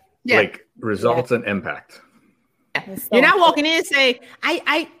impact. Yeah. Like results and impact. Yeah. You're not walking in and say,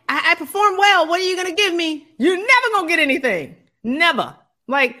 I performed well. What are you going to give me? You're never going to get anything. Never.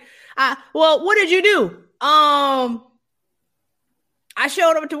 Like, well, what did you do? I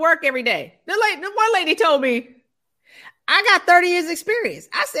showed up to work every day. The one lady told me, I got 30 years experience.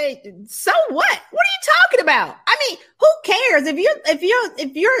 I said, so what? What are you talking about? I mean, who cares? If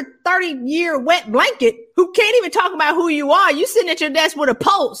you're a 30-year wet blanket who can't even talk about who you are, you sitting at your desk with a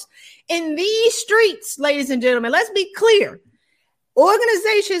pulse. In these streets, ladies and gentlemen, let's be clear.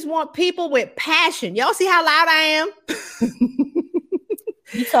 Organizations want people with passion. Y'all see how loud I am?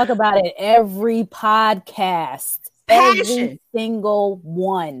 You talk about it every podcast. Passion. Every single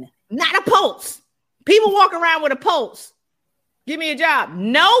one. Not a pulse. People walk around with a pulse. Give me a job.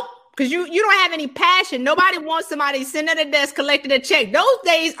 Nope. Because you don't have any passion. Nobody wants somebody sitting at a desk collecting a check. Those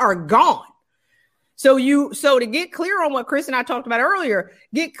days are gone. So to get clear on what Chris and I talked about earlier,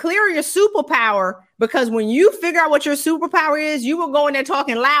 get clear of your superpower, because when you figure out what your superpower is, you will go in there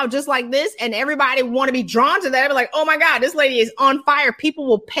talking loud just like this, and everybody want to be drawn to that. They're like, oh my God, this lady is on fire. People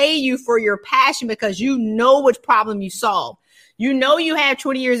will pay you for your passion because you know which problem you solve. You know you have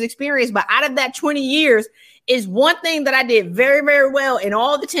 20 years experience, but out of that 20 years is one thing that I did very, very well in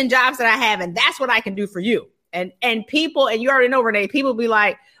all the 10 jobs that I have, and that's what I can do for you. And people, and you already know, Renee, people be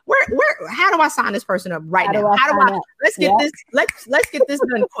like, how do I sign this person up right now? Let's get this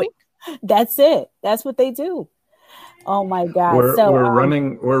done quick. That's it. That's what they do. Oh my God. We're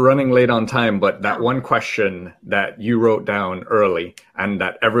running late on time, but that one question that you wrote down early and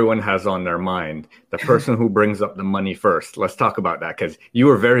that everyone has on their mind, the person who brings up the money first. Let's talk about that, because you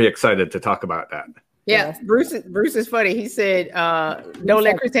were very excited to talk about that. Yeah, Bruce is funny. He said, don't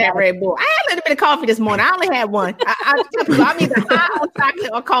let Chris have Red Bull. I had a little bit of coffee this morning. I only had one. I'm either high on chocolate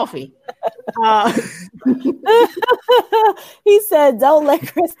or coffee. He said, don't let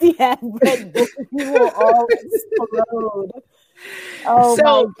Christy have Red Bull. You will all explode.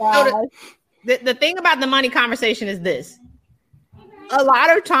 Oh my God. The thing about the money conversation is this. A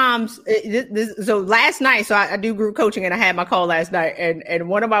lot of times, so last night, so I do group coaching, and I had my call last night, and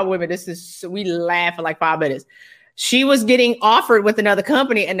one of my women, we laughed for like 5 minutes. She was getting offered with another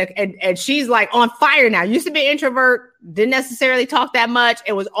company, and she's like on fire now. Used to be an introvert, didn't necessarily talk that much,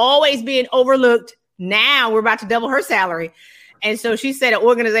 and was always being overlooked. Now we're about to double her salary. And so she said an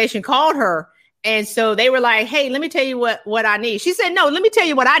organization called her, and so they were like, hey, let me tell you what I need. She said, no, let me tell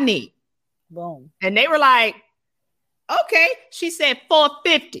you what I need. Boom. And they were like, okay. She said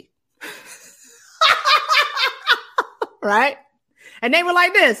 $450. Right? And they were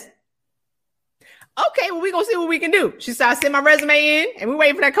like this. Okay, well, we're going to see what we can do. She said, I sent my resume in, and we're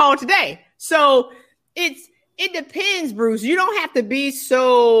waiting for that call today. So it depends, Bruce. You don't have to be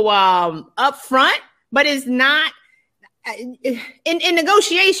so upfront, but it's not. In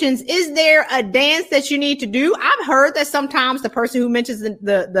negotiations, is there a dance that you need to do? I've heard that sometimes the person who mentions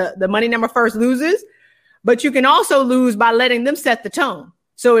the money number first loses. But you can also lose by letting them set the tone.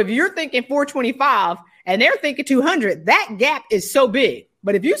 So if you're thinking 425 and they're thinking 200, that gap is so big.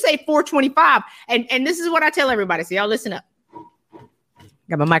 But if you say 425, and this is what I tell everybody, so y'all listen up.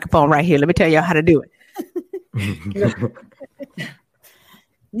 Got my microphone right here. Let me tell y'all how to do it.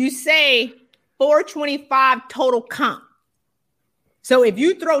 You say 425 total comp. So if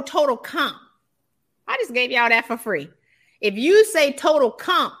you throw total comp, I just gave y'all that for free. If you say total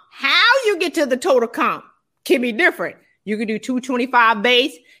comp, how you get to the total comp can be different. You could do 225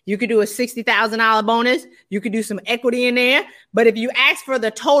 base. You could do a $60,000 bonus. You could do some equity in there. But if you ask for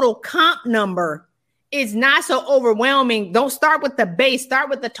the total comp number, it's not so overwhelming. Don't start with the base. Start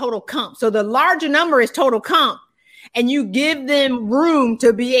with the total comp. So the larger number is total comp. And you give them room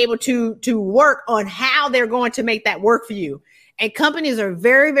to be able to work on how they're going to make that work for you. And companies are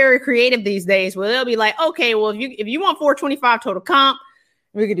very, very creative these days where they'll be like, okay, well, if you want 425 total comp,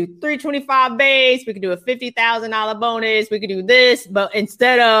 we could do 325 base. We could do a $50,000 bonus. We could do this, but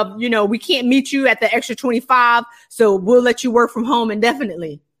instead of, we can't meet you at the extra 25. So we'll let you work from home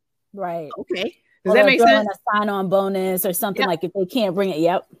indefinitely. Right. Okay. Does that make sense? A sign-on bonus or something like if they can't bring it.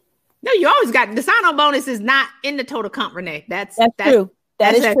 Yep. No, you always got the sign-on bonus is not in the total comp, Renee. That's true.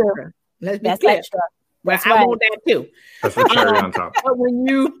 That is extra. True. Let's be clear. Extra. But I want that too. That's the cherry on top.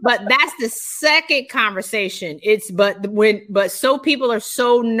 But that's the second conversation. But so people are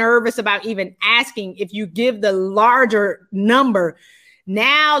so nervous about even asking. If you give the larger number,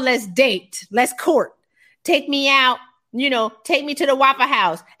 now let's date, let's court, take me out, take me to the Waffle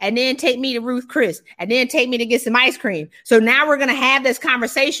House, and then take me to Ruth Chris, and then take me to get some ice cream. So now we're going to have this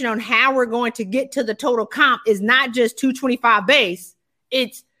conversation on how we're going to get to the total comp. Is not just 225 base.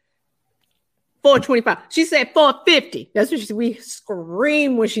 It's 425. She said 450. That's what we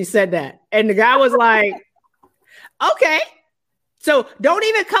screamed when she said that. And the guy was like, okay. So don't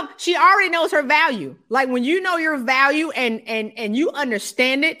even come. She already knows her value. Like when you know your value and you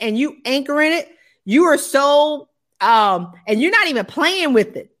understand it and you anchor in it, you are so, and you're not even playing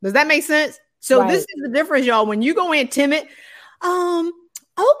with it. Does that make sense? So right. This is the difference, y'all. When you go in timid,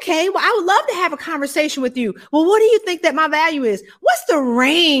 okay, well, I would love to have a conversation with you. Well, what do you think that my value is? What's the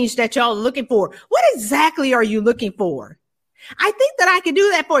range that y'all are looking for? What exactly are you looking for? I think that I can do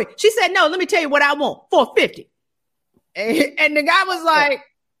that for you. She said, no, let me tell you what I want, 450. And the guy was like,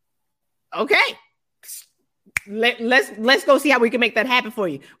 okay, let's go see how we can make that happen for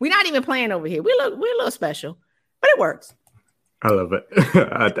you. We're not even playing over here. We're a little special, but it works. I love it.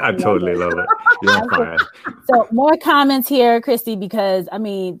 I totally love it. You're fine. So more comments here, Christy, because I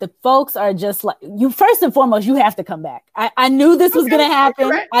mean, the folks are just like you. First and foremost, you have to come back. I knew this was going to happen.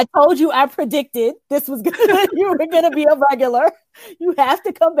 Right. I told you, I predicted this was you were going to be a regular. You have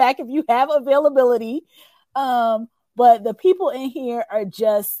to come back if you have availability. But the people in here are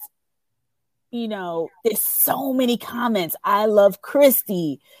just, there's so many comments. I love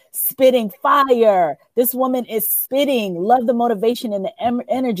Christy. Spitting fire. This woman is spitting. Love the motivation and the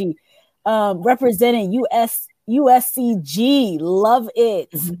energy. Representing USCG. Love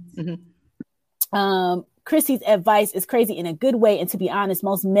it. Mm-hmm. Christy's advice is crazy in a good way. And to be honest,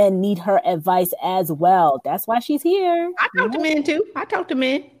 most men need her advice as well. That's why she's here. I talk to men too. I talk to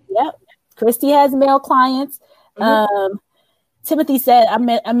men. Yep. Christy has male clients. Mm-hmm. Timothy said, I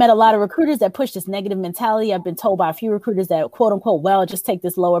met a lot of recruiters that push this negative mentality. I've been told by a few recruiters that, quote unquote, well, just take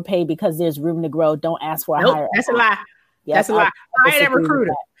this lower pay because there's room to grow. Don't ask for a higher. That's a lie. Yep, that's a lie. Hire that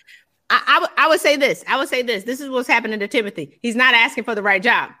recruiter. I would say this. This is what's happening to Timothy. He's not asking for the right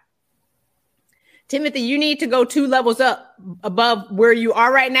job. Timothy, you need to go 2 levels up above where you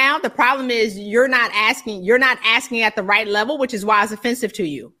are right now. The problem is you're not asking at the right level, which is why it's offensive to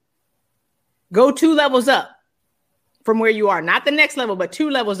you. Go 2 levels up from where you are, not the next level, but 2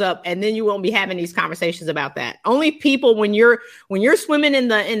 levels up. And then you won't be having these conversations about that. Only people when you're swimming in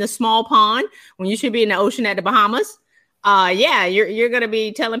the small pond, when you should be in the ocean at the Bahamas. You're going to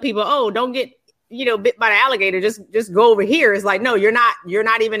be telling people, oh, don't get, bit by the alligator. Just go over here. It's like, no, you're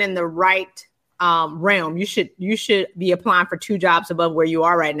not even in the right realm. You should be applying for 2 jobs above where you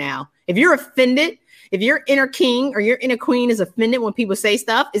are right now. If you're offended, if your inner king or your inner queen is offended when people say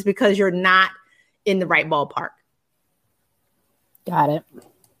stuff, it's because you're not in the right ballpark. Got it.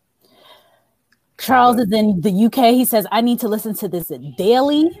 Charles is in the UK. He says, I need to listen to this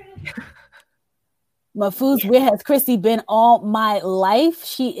daily. Mahfouz, where has Christy been all my life?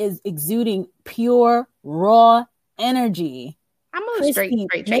 She is exuding pure, raw energy. I'm a straight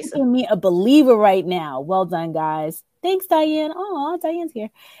chaser. Making me a believer right now. Well done, guys. Thanks, Diane. Oh, Diane's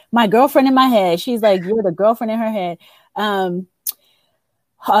here. My girlfriend in my head. She's like, you're the girlfriend in her head.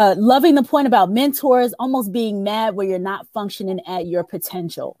 Loving the point about mentors almost being mad where you're not functioning at your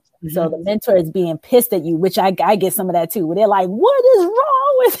potential. Mm-hmm. So the mentor is being pissed at you, which I get some of that too, where they're like, what is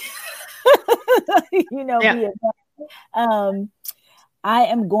wrong with I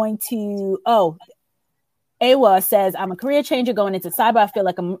am going to Awa says, I'm a career changer going into cyber. I feel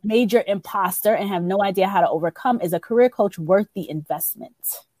like a major imposter and have no idea how to overcome. Is a career coach worth the investment?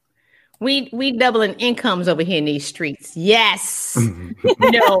 We doubling incomes over here in these streets. Yes.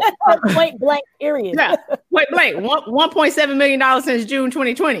 Point blank, period. Yeah. Point blank. $1.7 million since June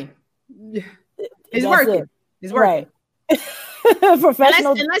 2020. It's working. It's working. Right.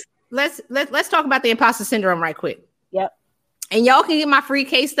 Professional. Let's talk about the imposter syndrome right quick. Yep. And y'all can get my free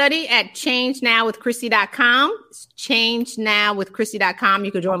case study at changenowwithchristy.com. Changenowwithchristy.com.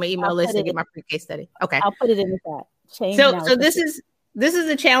 You can join my email list and get my free case study. Okay. I'll put it in the chat. So this is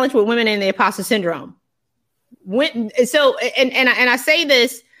a challenge with women in the imposter syndrome. And I say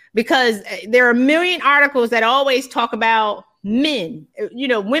this because there are a million articles that always talk about men.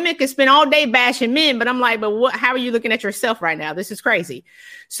 Women can spend all day bashing men, but I'm like, but how are you looking at yourself right now? This is crazy.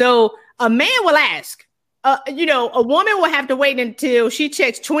 So a man will ask, a woman will have to wait until she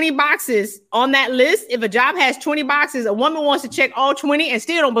checks 20 boxes on that list. If a job has 20 boxes, a woman wants to check all 20 and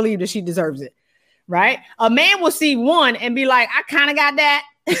still don't believe that she deserves it. Right? A man will see one and be like, I kind of got that.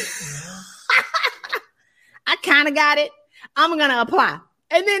 I kind of got it. I'm going to apply.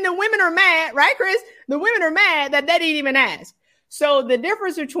 And then the women are mad, right, Chris? The women are mad that they didn't even ask. So the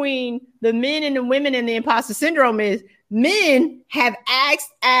difference between the men and the women in the imposter syndrome is men have asked.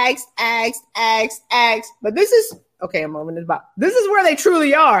 But this is, okay, I'm moving this about. This is where they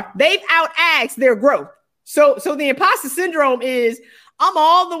truly are. They've out-asked their growth. So the imposter syndrome is, I'm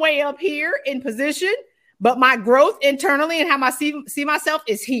all the way up here in position, but my growth internally and how I see myself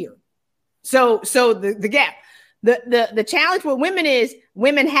is here. So the gap. The challenge with women is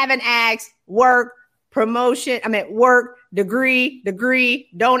women haven't asked work, degree,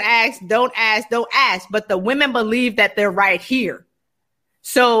 don't ask. But the women believe that they're right here.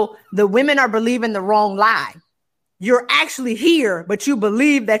 So the women are believing the wrong lie. You're actually here, but you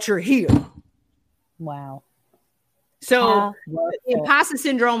believe that you're here. Wow. So imposter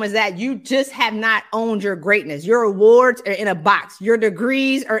syndrome is that you just have not owned your greatness. Your awards are in a box. Your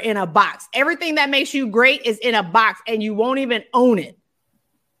degrees are in a box. Everything that makes you great is in a box and you won't even own it.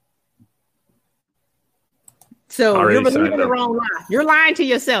 So you're believing the wrong lie. You're lying to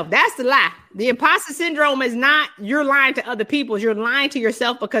yourself. That's the lie. The imposter syndrome is not you're lying to other people. You're lying to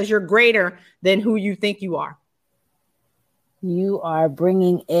yourself because you're greater than who you think you are. You are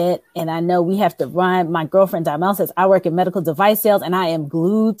bringing it. And I know we have to run. My girlfriend Damel says, I work in medical device sales and I am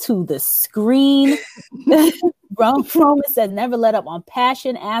glued to the screen. Roman says, never let up on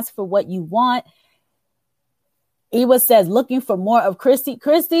passion. Ask for what you want. Ewa says, looking for more of Christy.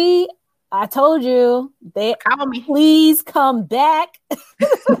 Christy, I told you, please come back. She's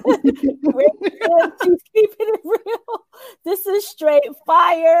keeping it real. This is straight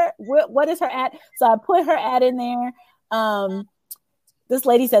fire. What is her ad? So I put her ad in there. This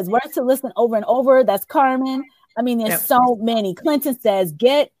lady says, worth to listen over and over. That's Carmen. I mean, there's so many. Clinton says,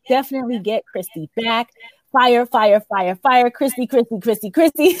 definitely get Christy back. Fire, fire, fire, fire. Christy.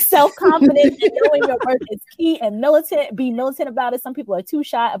 Self-confidence and knowing your worth is key, and militant. Be militant about it. Some people are too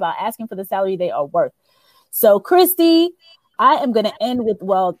shy about asking for the salary they are worth. So, Christy, I am going to end with,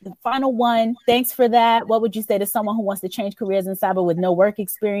 the final one. Thanks for that. What would you say to someone who wants to change careers in cyber with no work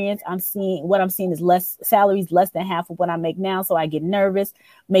experience? I'm seeing is less salaries, less than half of what I make now. So I get nervous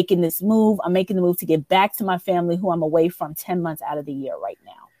making this move. I'm making the move to get back to my family who I'm away from 10 months out of the year right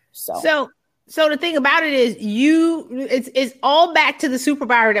now. So the thing about it is it's all back to the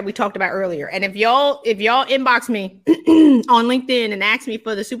superpower that we talked about earlier. And if y'all inbox me on LinkedIn and ask me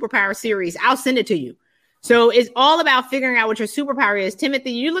for the superpower series, I'll send it to you. So it's all about figuring out what your superpower is.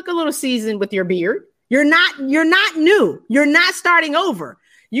 Timothy, you look a little seasoned with your beard. You're not new. You're not starting over.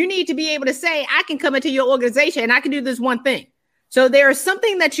 You need to be able to say, I can come into your organization and I can do this one thing. So there is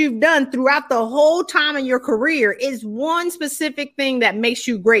something that you've done throughout the whole time in your career is one specific thing that makes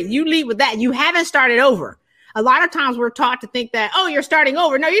you great. You lead with that. You haven't started over. A lot of times we're taught to think that, oh, you're starting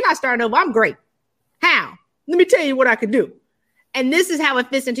over. No, you're not starting over. I'm great. How? Let me tell you what I could do. And this is how it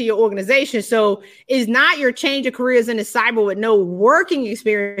fits into your organization. So it's not your change of careers into cyber with no working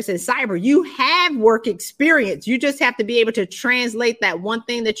experience in cyber. You have work experience. You just have to be able to translate that one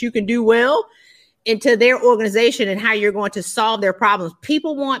thing that you can do well into their organization and how you're going to solve their problems.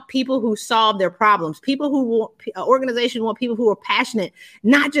 People want people who solve their problems. People who want organizations want people who are passionate,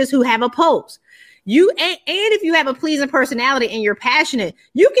 not just who have a pulse. And if you have a pleasing personality and you're passionate,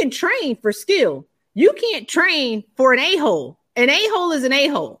 you can train for skill. You can't train for an a-hole. An a-hole is an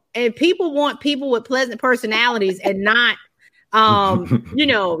a-hole. And people want people with pleasant personalities and not,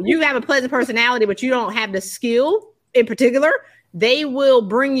 you have a pleasant personality, but you don't have the skill in particular. They will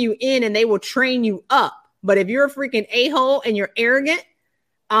bring you in and they will train you up. But if you're a freaking a-hole and you're arrogant,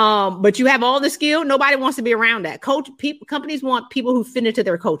 but you have all the skill, nobody wants to be around that. Companies want people who fit into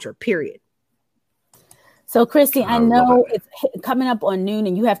their culture, period. So, Christy, I know it's coming up on noon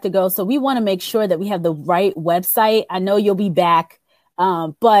and you have to go. So we want to make sure that we have the right website. I know you'll be back,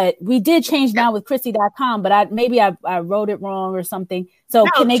 but we did change now with Christy.com, but I wrote it wrong or something. So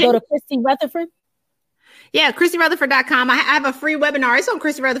can they go to Christy Rutherford? Yeah, ChristyRutherford.com. I have a free webinar. It's on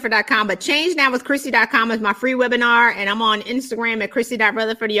ChristyRutherford.com, but change now with Christy.com is my free webinar. And I'm on Instagram at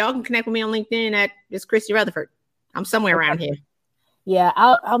Christy.Rutherford. Y'all can connect with me on LinkedIn at just Christy Rutherford. I'm somewhere around here. Yeah,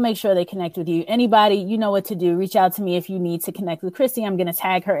 I'll make sure they connect with you. Anybody, you know what to do. Reach out to me if you need to connect with Christy. I'm going to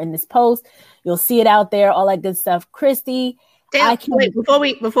tag her in this post. You'll see it out there, all that good stuff. Christy, wait,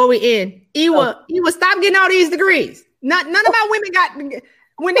 before we end, Ewa, stop getting all these degrees. None of my women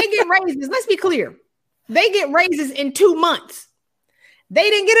when they get raises, let's be clear. They get raises in 2 months. They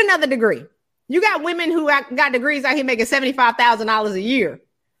didn't get another degree. You got women who got degrees out here making $75,000 a year.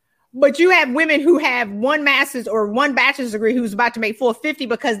 But you have women who have one master's or one bachelor's degree who's about to make $450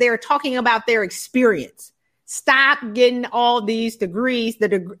 because they're talking about their experience. Stop getting all these degrees,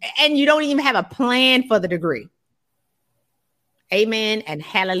 and you don't even have a plan for the degree. Amen and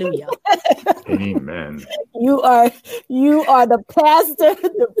hallelujah. Amen. You are the pastor,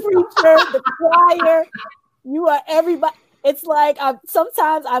 the preacher, the choir. You are everybody. It's like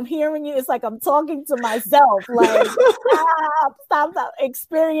sometimes I'm hearing you. It's like I'm talking to myself. Like, stop.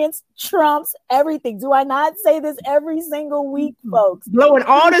 Experience trumps everything. Do I not say this every single week, folks? Blowing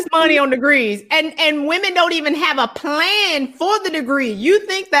all this money on degrees, and women don't even have a plan for the degree. You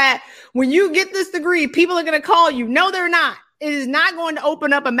think that when you get this degree, people are going to call you. No, they're not. It is not going to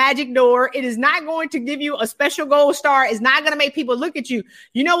open up a magic door. It is not going to give you a special gold star. It's not going to make people look at you.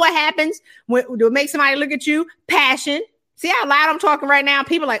 You know what happens when to make somebody look at you? Passion. See how loud I'm talking right now?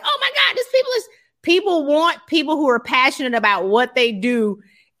 People are like, oh my God, people want people who are passionate about what they do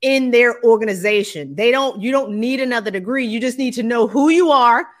in their organization. You don't need another degree. You just need to know who you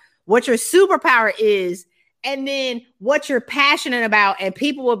are, what your superpower is, and then what you're passionate about. And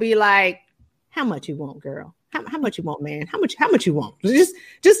people will be like, how much you want, girl? How much you want, man? How much you want? Just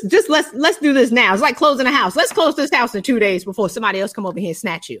let's do this now. It's like closing a house. Let's close this house in 2 days before somebody else come over here and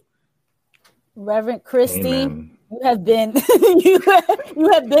snatch you. Reverend Christy, Amen. You have been you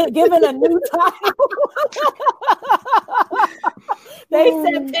have been given a new title. They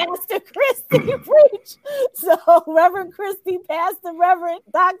said Pastor Christy preach. So Reverend Christy, Pastor Reverend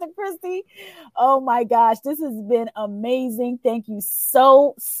Dr. Christy. Oh my gosh, this has been amazing. Thank you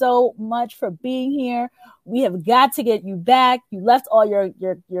so much for being here. We have got to get you back. You left all your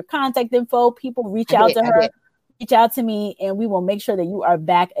contact info. People reach out to her, reach out to me, and we will make sure that you are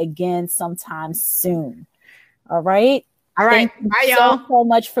back again sometime soon. All right. Thank you Bye, y'all. So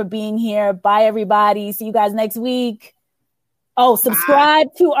much for being here. Bye, everybody. See you guys next week. Oh, subscribe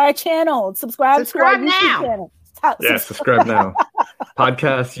to our channel. Subscribe to our YouTube channel. Subscribe now.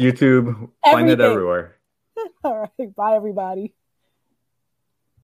 Podcast, YouTube, find it everywhere. All right. Bye, everybody.